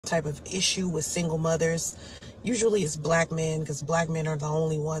type of issue with single mothers, usually it's black men, because black men are the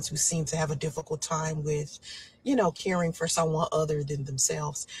only ones who seem to have a difficult time with, caring for someone other than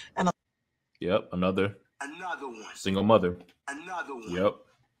themselves. And Yep, another one. Single mother. Another one. Yep.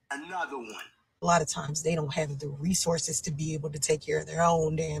 Another one. a lot of times they don't have the resources to be able to take care of their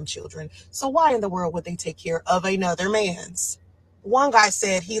own damn children. So why in the world would they take care of another man's? One guy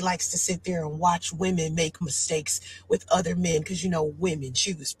said he likes to sit there and watch women make mistakes with other men because, women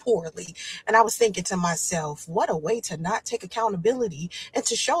choose poorly. And I was thinking to myself, what a way to not take accountability and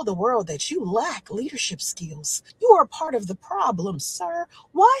to show the world that you lack leadership skills. You are part of the problem, sir.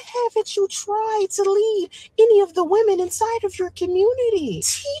 Why haven't you tried to lead any of the women inside of your community?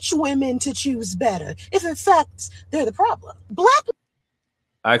 Teach women to choose better, if in fact they're the problem.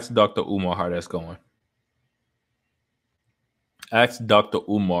 Ask Dr. Umar how that's going. Ask Dr.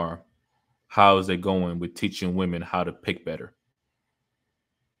 Umar how is it going with teaching women how to pick better.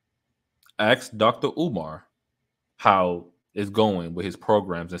 Ask Dr. Umar how it's going with his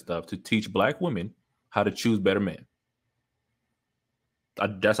programs and stuff to teach black women how to choose better men.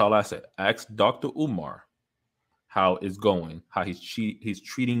 That's all I said. Ask Dr. Umar how it's going, how he's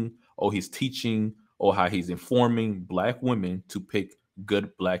treating or he's teaching or how he's informing black women to pick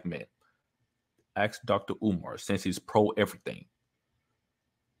good black men. Ask Dr. Umar, since he's pro everything.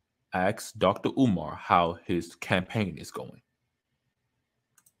 Ask Dr. Umar how his campaign is going.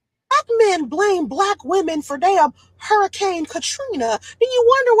 Black men blame black women for damn Hurricane Katrina. And you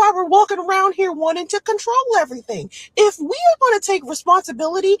wonder why we're walking around here wanting to control everything. If we are going to take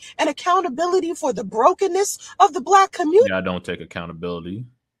responsibility and accountability for the brokenness of the black community. Yeah, I don't take accountability.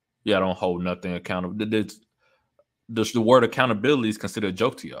 Yeah, I don't hold nothing accountable. The word accountability is considered a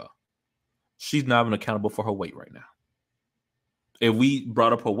joke to y'all. She's not even accountable for her weight right now. If we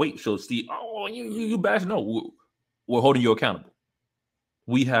brought up her weight, she'll see, oh, you bash. No, we're holding you accountable.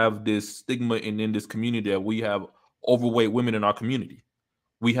 We have this stigma in this community that we have overweight women in our community.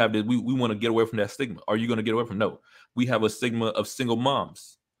 We have this, we want to get away from that stigma. Are you going to get away from? No. We have a stigma of single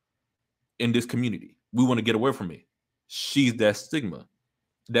moms in this community. We want to get away from it. She's that stigma.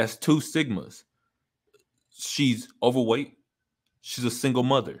 That's two stigmas. She's overweight. She's a single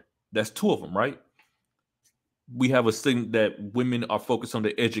mother. That's two of them, right? We have a stigma that women are focused on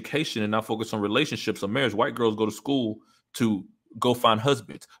their education and not focused on relationships or marriage. White girls go to school to go find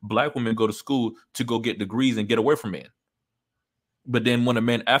husbands. Black women go to school to go get degrees and get away from men. But then when a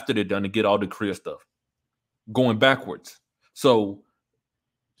man, after they're done, to get all the career stuff, going backwards. So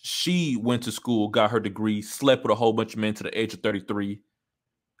she went to school, got her degree, slept with a whole bunch of men to the age of 33,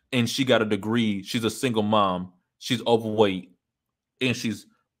 and she got a degree. She's a single mom. She's overweight, and she's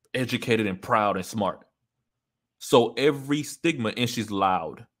educated and proud and smart. So every stigma, and she's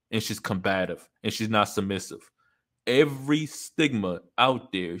loud, and she's combative, and she's not submissive. Every stigma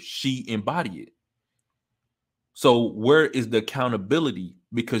out there, she embodied it. So where is the accountability?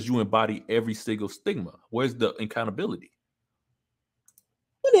 Because you embody every single stigma. Where's the accountability?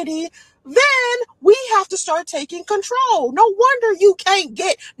 Then we have to start taking control. No wonder you can't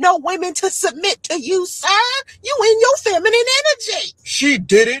get no women to submit to you, sir. You in your feminine energy. She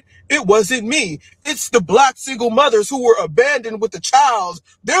did it. It wasn't me. It's the black single mothers who were abandoned with the child.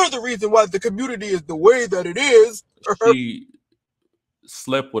 They're the reason why the community is the way that it is. She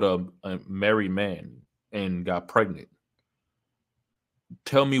slept with a married man and got pregnant.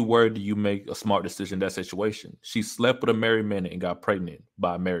 Tell me, where do you make a smart decision in that situation? She slept with a married man and got pregnant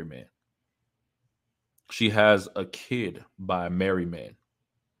by a married man. She has a kid by a married man.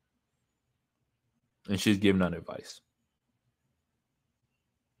 And she's giving out advice.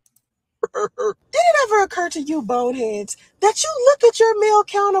 Did it ever occur to you, boneheads, that you look at your male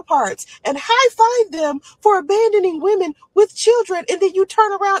counterparts and high-five them for abandoning women with children, and then you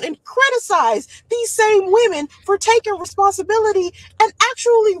turn around and criticize these same women for taking responsibility and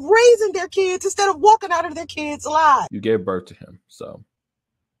actually raising their kids instead of walking out of their kids' lives? You gave birth to him, so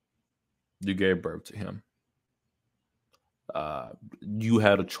you gave birth to him. You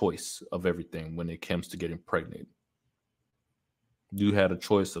had a choice of everything when it comes to getting pregnant. You had a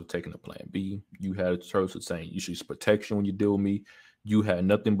choice of taking a plan B. You had a choice of saying you should use protection when you deal with me. You had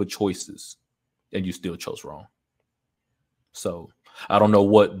nothing but choices, and you still chose wrong. So I don't know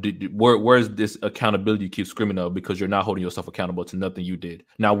where's this accountability you keep screaming of, because you're not holding yourself accountable to nothing you did.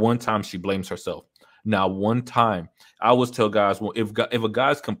 Now, one time she blames herself. Now, one time I always tell guys, well, if a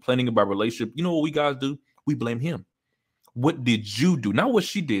guy's complaining about relationship, you know what we guys do? We blame him. What did you do? Not what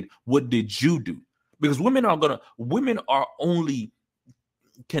she did. What did you do? Because women are only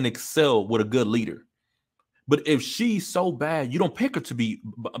can excel with a good leader. But if she's so bad, you don't pick her to be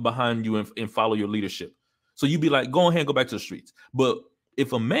behind you and follow your leadership. So you be like, go ahead and go back to the streets. But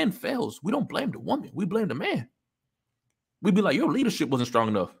If a man fails, we don't blame the woman. We blame the man. We'd be like, your leadership wasn't strong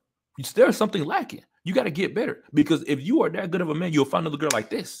enough. There's something lacking. You got to get better. Because if you are that good of a man, you'll find another girl like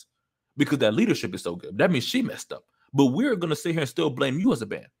this. Because that leadership is so good. That means she messed up. But we're going to sit here and still blame you as a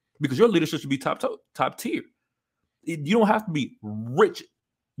man. Because your leadership should be top tier. You don't have to be rich.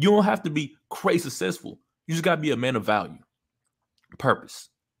 You don't have to be crazy successful. You just got to be a man of value. Purpose.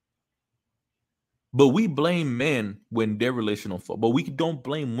 But we blame men when their relationship fails. But we don't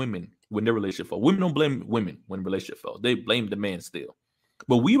blame women when their relationship fails. Women don't blame women when relationship fails. They blame the man still.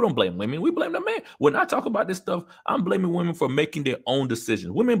 But we don't blame women. We blame the man. When I talk about this stuff, I'm blaming women for making their own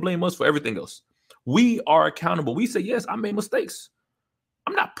decisions. Women blame us for everything else. We are accountable. We say, yes, I made mistakes.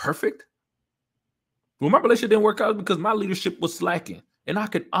 I'm not perfect. When my relationship didn't work out because my leadership was slacking. And I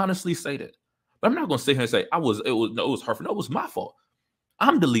can honestly say that. But I'm not going to sit here and say, it was her fault. No, it was my fault.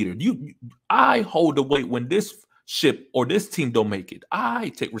 I'm the leader. I hold the weight when this ship or this team don't make it. I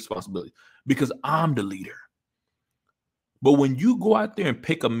take responsibility because I'm the leader. But when you go out there and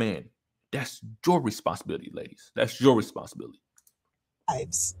pick a man, that's your responsibility, ladies. That's your responsibility.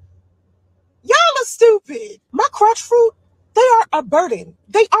 Y'all are stupid. My crotch fruit, they are a burden.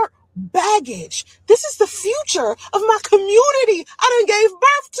 They are baggage. This is the future of my community I done gave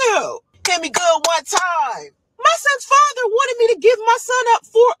birth to. Hit me good one time. My son's father wanted me to give my son up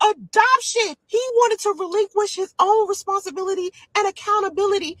for adoption. He wanted to relinquish his own responsibility and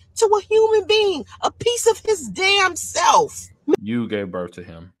accountability to a human being, a piece of his damn self. You gave birth to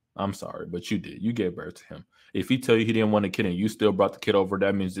him. I'm sorry, but you did. You gave birth to him. If he tell you he didn't want a kid and you still brought the kid over,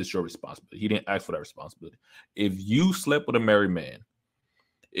 that means it's your responsibility. He didn't ask for that responsibility. If you slept with a married man,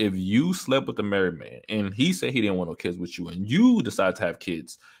 and he said he didn't want no kids with you and you decided to have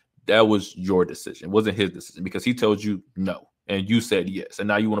kids, that was your decision. It wasn't his decision because he told you no and you said yes. And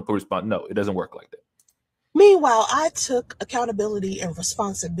now you want to put response. No, it doesn't work like that. Meanwhile, I took accountability and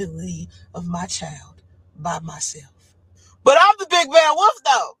responsibility of my child by myself. But I'm the big bad wolf,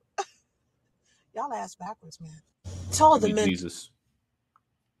 though. Y'all ass backwards, man. Told the men. Jesus.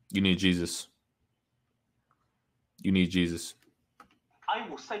 You need Jesus. You need Jesus. I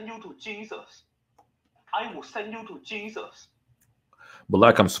will send you to Jesus. I will send you to Jesus. But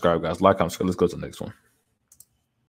like, comment, subscribe, guys. Like, comment, subscribe. Let's go to the next one.